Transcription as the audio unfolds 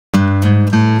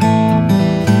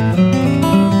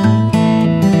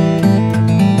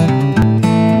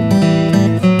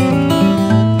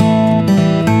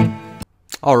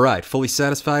Fully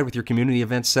satisfied with your community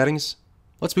event settings?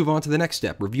 Let's move on to the next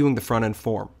step, reviewing the front-end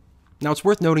form. Now, it's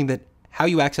worth noting that how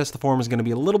you access the form is going to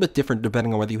be a little bit different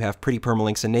depending on whether you have pretty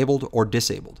permalinks enabled or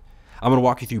disabled. I'm going to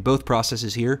walk you through both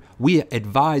processes here. We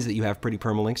advise that you have pretty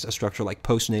permalinks, a structure like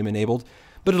post name enabled,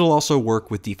 but it'll also work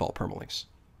with default permalinks.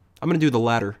 I'm going to do the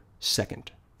latter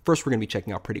second. First, we're going to be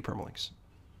checking out pretty permalinks.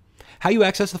 How you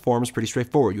access the form is pretty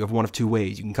straightforward. You have one of two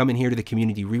ways. You can come in here to the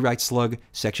Community Rewrite Slug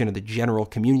section of the general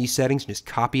community settings and just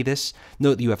copy this.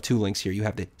 Note that you have two links here. You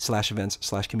have the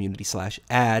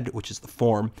 /events/community/add, which is the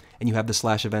form, and you have the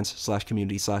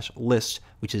 /events/community/list,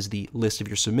 which is the list of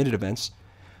your submitted events.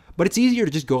 But it's easier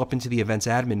to just go up into the events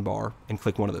admin bar and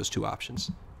click one of those two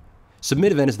options.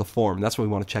 Submit event is the form, and that's what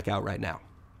we want to check out right now.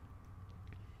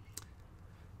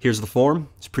 Here's the form.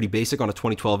 It's pretty basic on a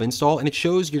 2012 install, and it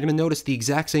shows you're going to notice the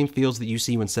exact same fields that you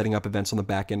see when setting up events on the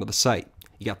back end of the site.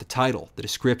 You got the title, the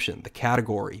description, the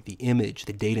category, the image,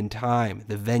 the date and time,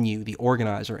 the venue, the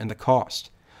organizer, and the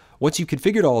cost. Once you've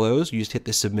configured all those, you just hit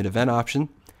the submit event option,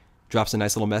 drops a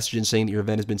nice little message in saying that your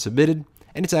event has been submitted,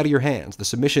 and it's out of your hands. The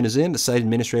submission is in, the site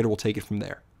administrator will take it from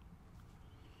there.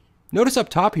 Notice up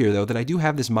top here, though, that I do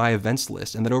have this My Events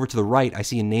list, and that over to the right, I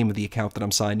see a name of the account that I'm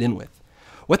signed in with.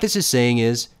 What this is saying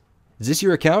is this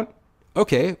your account?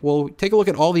 Okay, well, take a look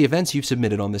at all the events you've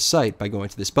submitted on this site by going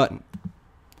to this button.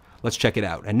 Let's check it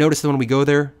out. And notice that when we go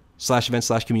there,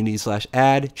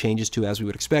 /events/community/add changes to, as we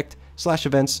would expect,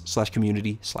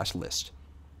 /events/community/list.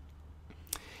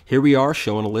 Here we are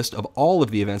showing a list of all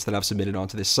of the events that I've submitted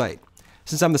onto this site.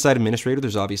 Since I'm the site administrator,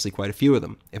 there's obviously quite a few of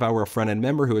them. If I were a front-end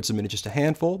member who had submitted just a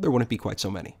handful, there wouldn't be quite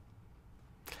so many.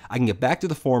 I can get back to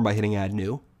the form by hitting Add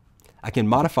New. I can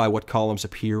modify what columns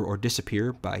appear or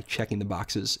disappear by checking the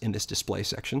boxes in this display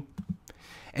section.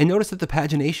 And notice that the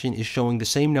pagination is showing the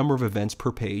same number of events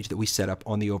per page that we set up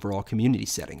on the overall community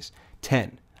settings,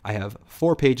 10. I have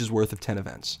 4 pages worth of 10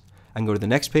 events. I can go to the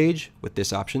next page with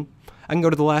this option. I can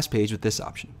go to the last page with this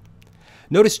option.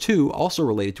 Notice too, also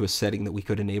related to a setting that we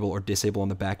could enable or disable on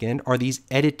the back end, are these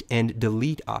edit and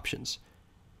delete options.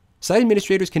 Site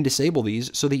administrators can disable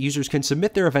these so that users can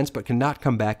submit their events but cannot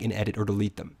come back and edit or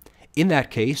delete them. In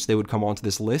that case, they would come onto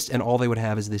this list and all they would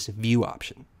have is this view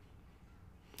option.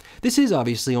 This is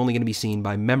obviously only going to be seen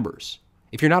by members.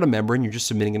 If you're not a member and you're just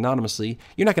submitting anonymously,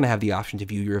 you're not going to have the option to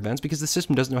view your events because the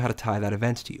system doesn't know how to tie that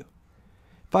event to you.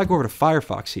 If I go over to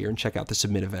Firefox here and check out the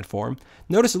submit event form,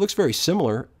 notice it looks very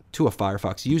similar to a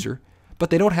Firefox user, but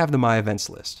they don't have the My Events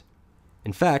list.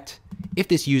 In fact, if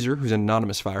this user, who's an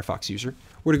anonymous Firefox user,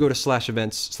 were to go to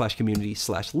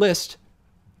 /events/community/list,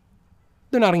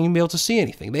 they're not going to be able to see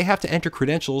anything. They have to enter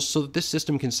credentials so that this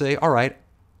system can say, all right,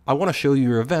 I want to show you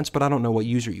your events, but I don't know what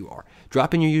user you are.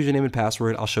 Drop in your username and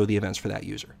password. I'll show the events for that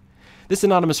user. This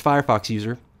anonymous Firefox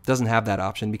user doesn't have that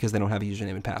option because they don't have a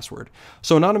username and password.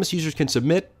 So anonymous users can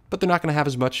submit, but they're not going to have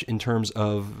as much in terms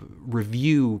of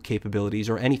review capabilities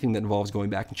or anything that involves going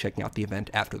back and checking out the event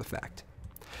after the fact.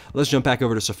 Let's jump back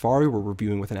over to Safari, where we're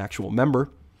reviewing with an actual member,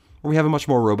 where we have a much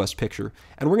more robust picture.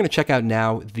 And we're going to check out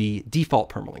now the default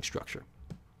permalink structure.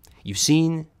 You've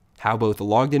seen how both a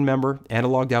logged in member and a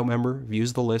logged out member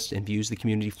views the list and views the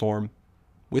community form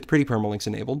with pretty permalinks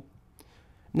enabled.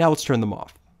 Now let's turn them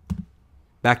off.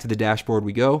 Back to the dashboard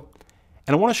we go.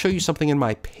 And I want to show you something in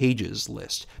my pages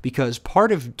list, because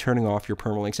part of turning off your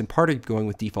permalinks and part of going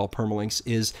with default permalinks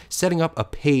is setting up a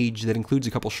page that includes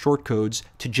a couple shortcodes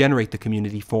to generate the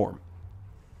community form.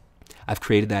 I've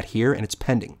created that here and it's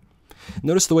pending.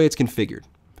 Notice the way it's configured.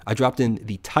 I dropped in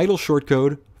the title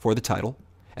shortcode for the title,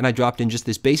 and I dropped in just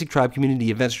this basic Tribe Community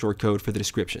Events shortcode for the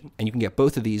description. And you can get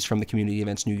both of these from the Community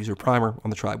Events New User Primer on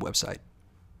the Tribe website.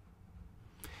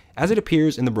 As it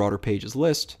appears in the broader pages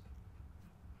list,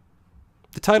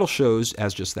 the title shows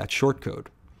as just that shortcode.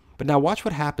 But now watch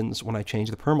what happens when I change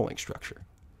the permalink structure.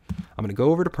 I'm going to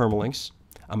go over to permalinks.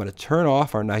 I'm going to turn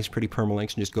off our nice pretty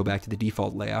permalinks and just go back to the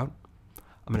default layout.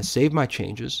 I'm going to save my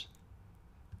changes.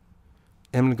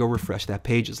 And I'm going to go refresh that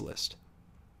pages list.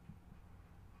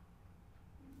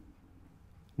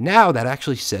 Now that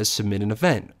actually says submit an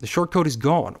event. The shortcode is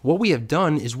gone. What we have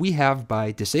done is we have,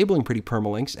 by disabling pretty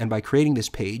permalinks and by creating this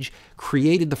page,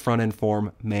 created the front end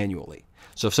form manually.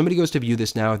 So if somebody goes to view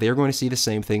this now, they're going to see the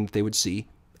same thing that they would see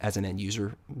as an end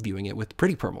user viewing it with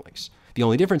pretty permalinks. The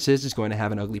only difference is it's going to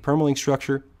have an ugly permalink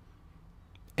structure,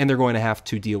 and they're going to have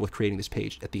to deal with creating this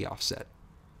page at the offset.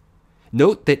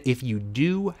 Note that if you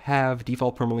do have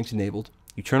default permalinks enabled,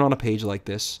 you turn on a page like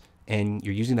this, and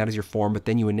you're using that as your form, but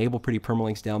then you enable pretty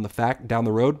permalinks down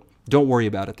the road, don't worry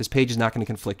about it. This page is not going to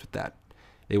conflict with that.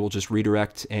 They will just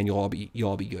redirect, and you'll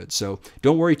all be good. So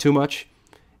don't worry too much.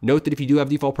 Note that if you do have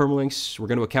default permalinks, we're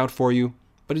going to account for you,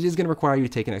 but it is going to require you to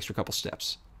take an extra couple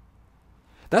steps.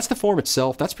 that's the form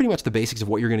itself. That's pretty much the basics of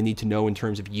what you're going to need to know in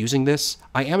terms of using this.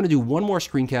 I am going to do one more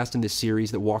screencast in this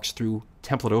series that walks through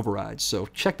template overrides, so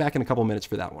check back in a couple minutes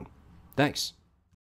for that one. Thanks.